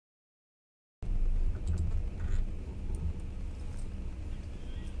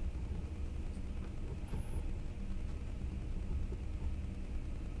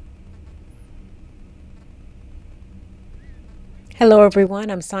Hello,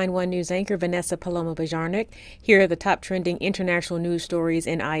 everyone. I'm Sign1News anchor Vanessa Paloma Bajarnik. Here are the top trending international news stories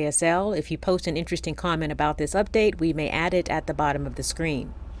in ISL. If you post an interesting comment about this update, we may add it at the bottom of the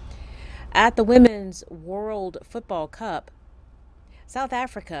screen. At the Women's World Football Cup, South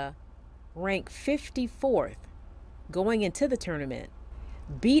Africa, ranked 54th going into the tournament,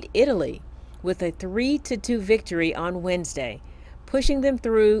 beat Italy with a 3-2 victory on Wednesday, pushing them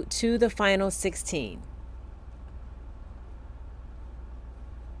through to the final 16.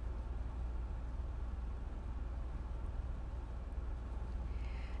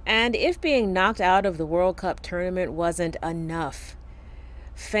 And if being knocked out of the World Cup tournament wasn't enough,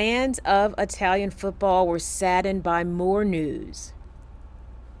 fans of Italian football were saddened by more news.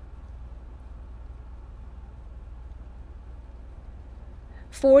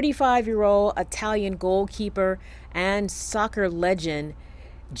 "45-year-old Italian goalkeeper and soccer legend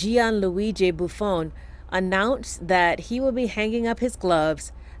Gianluigi Buffon announced that he will be hanging up his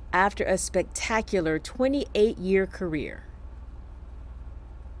gloves after a spectacular 28-year career.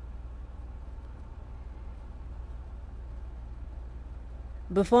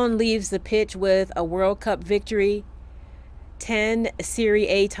 Buffon leaves the pitch with a World Cup victory, 10 Serie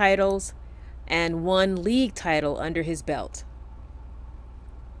A titles, and 1 league title under his belt.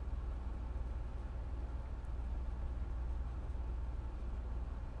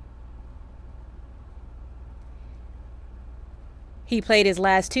 He played his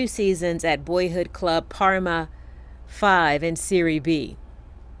last 2 seasons at boyhood club Parma 5 in Serie B.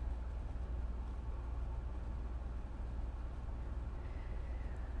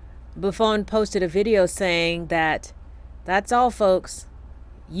 Buffon posted a video saying that, "That's all, folks.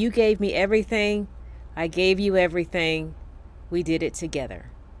 You gave me everything. I gave you everything. We did it together."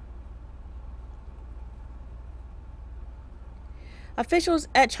 Officials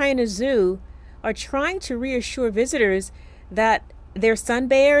at China's zoo are trying to reassure visitors that their sun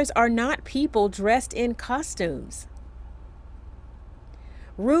bears are not people dressed in costumes.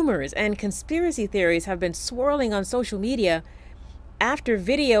 Rumors and conspiracy theories have been swirling on social media after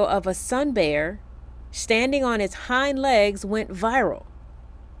video of a sun bear standing on its hind legs went viral.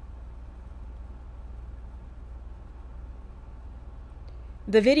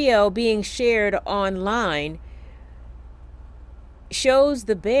 The video being shared online shows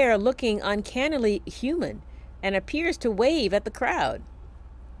the bear looking uncannily human and appears to wave at the crowd.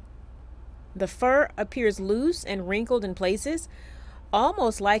 The fur appears loose and wrinkled in places,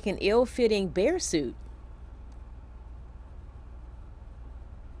 almost like an ill-fitting bear suit.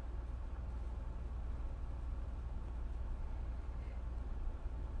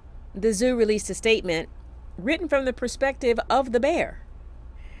 The zoo released a statement written from the perspective of the bear,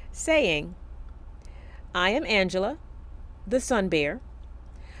 saying, "I am Angela, the sun bear.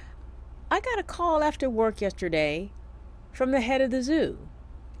 I got a call after work yesterday from the head of the zoo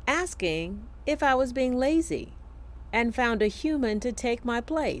asking if I was being lazy and found a human to take my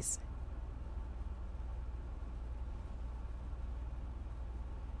place.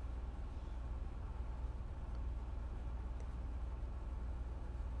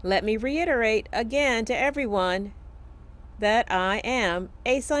 Let me reiterate again to everyone that I am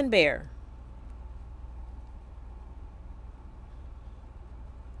a sun bear."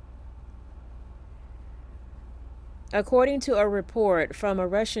 According to a report from a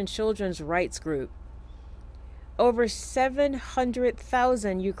Russian children's rights group, over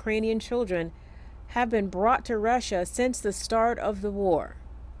 700,000 Ukrainian children have been brought to Russia since the start of the war.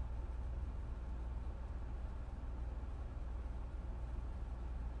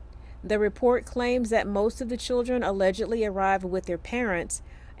 The report claims that most of the children allegedly arrived with their parents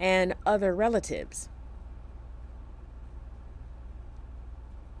and other relatives.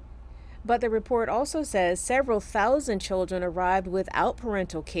 But the report also says several thousand children arrived without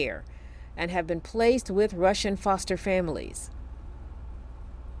parental care and have been placed with Russian foster families.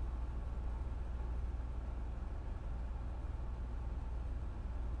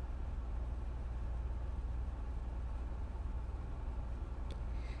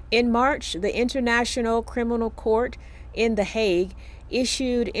 In March, the International Criminal Court in The Hague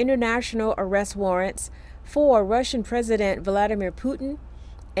issued international arrest warrants for Russian President Vladimir Putin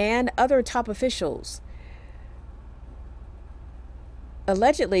and other top officials,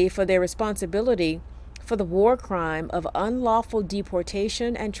 allegedly for their responsibility for the war crime of unlawful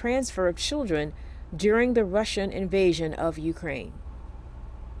deportation and transfer of children during the Russian invasion of Ukraine.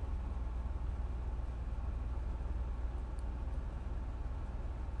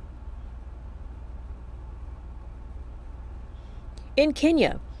 In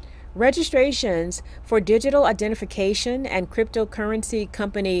Kenya, registrations for digital identification and cryptocurrency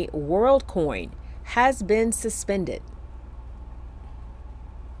company WorldCoin has been suspended.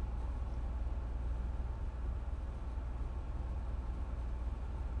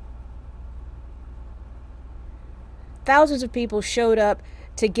 Thousands of people showed up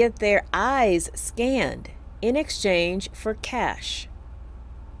to get their eyes scanned in exchange for cash.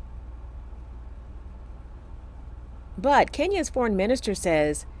 But Kenya's foreign minister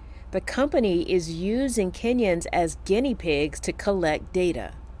says the company is using Kenyans as guinea pigs to collect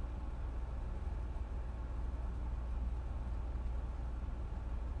data.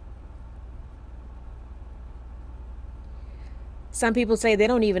 Some people say they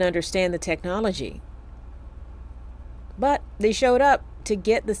don't even understand the technology. But they showed up to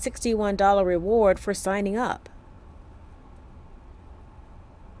get the $61 reward for signing up.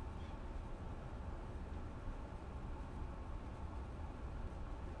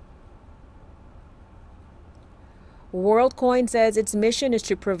 WorldCoin says its mission is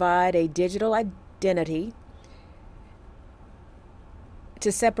to provide a digital identity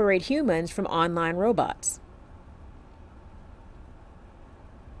to separate humans from online robots.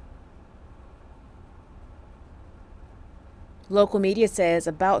 Local media says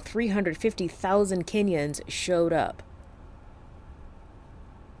about 350,000 Kenyans showed up.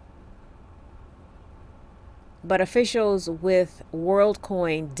 But officials with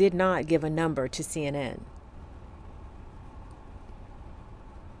WorldCoin did not give a number to CNN.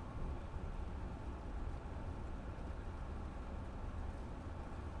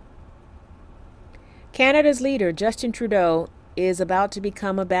 Canada's leader, Justin Trudeau, is about to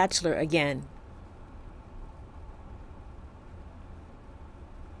become a bachelor again.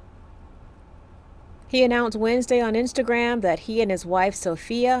 He announced Wednesday on Instagram that he and his wife,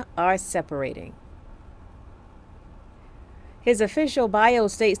 Sophia, are separating. His official bio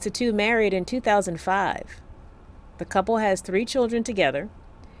states the two married in 2005. The couple has 3 children together.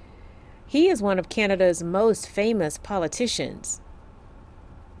 He is one of Canada's most famous politicians.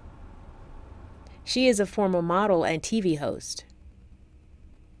 She is a former model and TV host.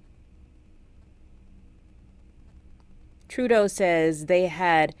 Trudeau says they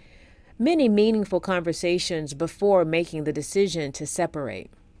had many meaningful conversations before making the decision to separate.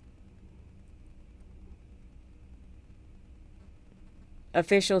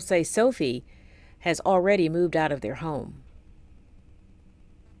 Officials say Sophie has already moved out of their home.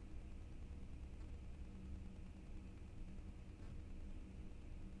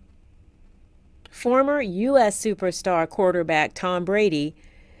 Former U.S. superstar quarterback Tom Brady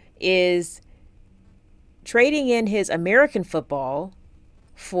is trading in his American football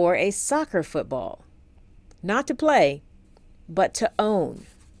for a soccer football. Not to play, but to own.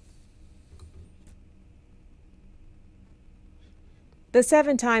 The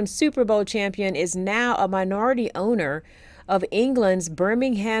 7-time Super Bowl champion is now a minority owner of England's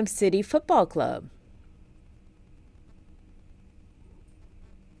Birmingham City Football Club.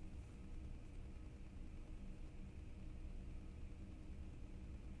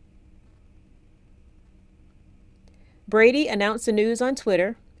 Brady announced the news on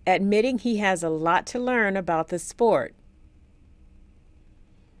Twitter, admitting he has a lot to learn about the sport.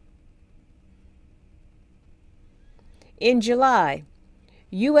 In July,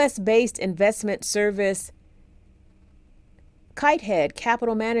 U.S.-based investment service Kitehead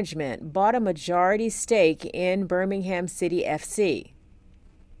Capital Management bought a majority stake in Birmingham City FC.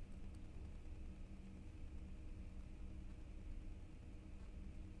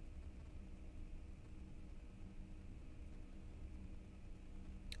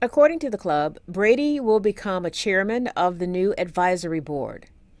 According to the club, Brady will become a chairman of the new advisory board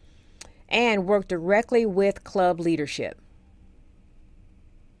and work directly with club leadership.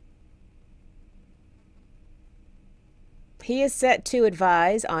 He is set to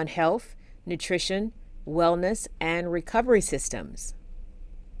advise on health, nutrition, wellness, and recovery systems.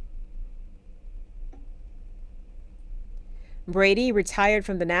 Brady retired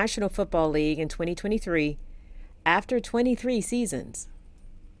from the National Football League in 2023 after 23 seasons.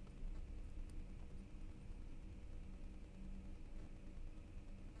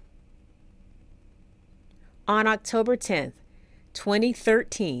 On October 10,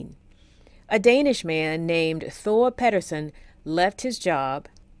 2013, a Danish man named Thor Pedersen left his job,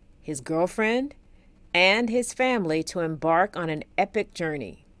 his girlfriend, and his family to embark on an epic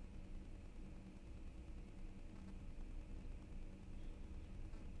journey.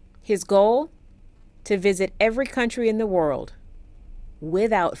 His goal? To visit every country in the world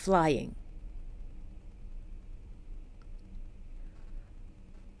without flying.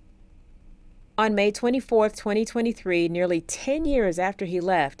 On May 24, 2023, nearly 10 years after he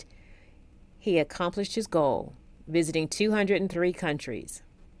left, he accomplished his goal, visiting 203 countries.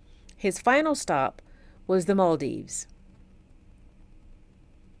 His final stop was the Maldives.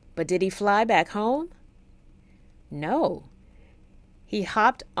 But did he fly back home? No. He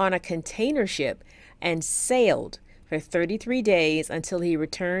hopped on a container ship and sailed for 33 days until he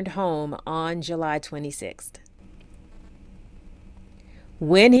returned home on July 26th.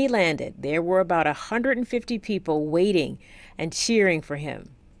 When he landed, there were about 150 people waiting and cheering for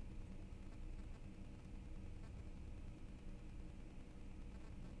him.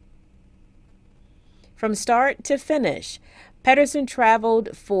 From start to finish, Pedersen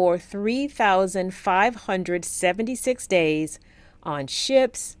traveled for 3,576 days on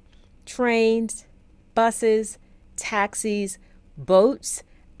ships, trains, buses, taxis, boats,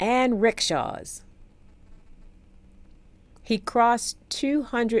 and rickshaws. He crossed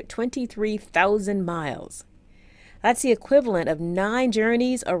 223,000 miles. That's the equivalent of 9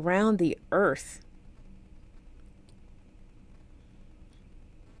 journeys around the earth.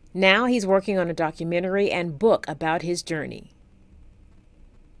 Now he's working on a documentary and book about his journey.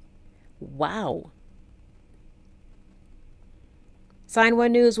 Wow.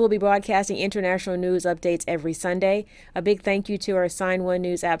 Sign1News will be broadcasting international news updates every Sunday. A big thank you to our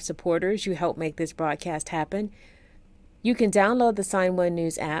Sign1News app supporters. You help make this broadcast happen. You can download the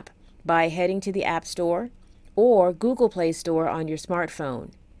Sign1News app by heading to the App Store or Google Play Store on your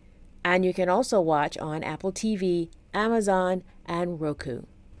smartphone. And you can also watch on Apple TV, Amazon, and Roku.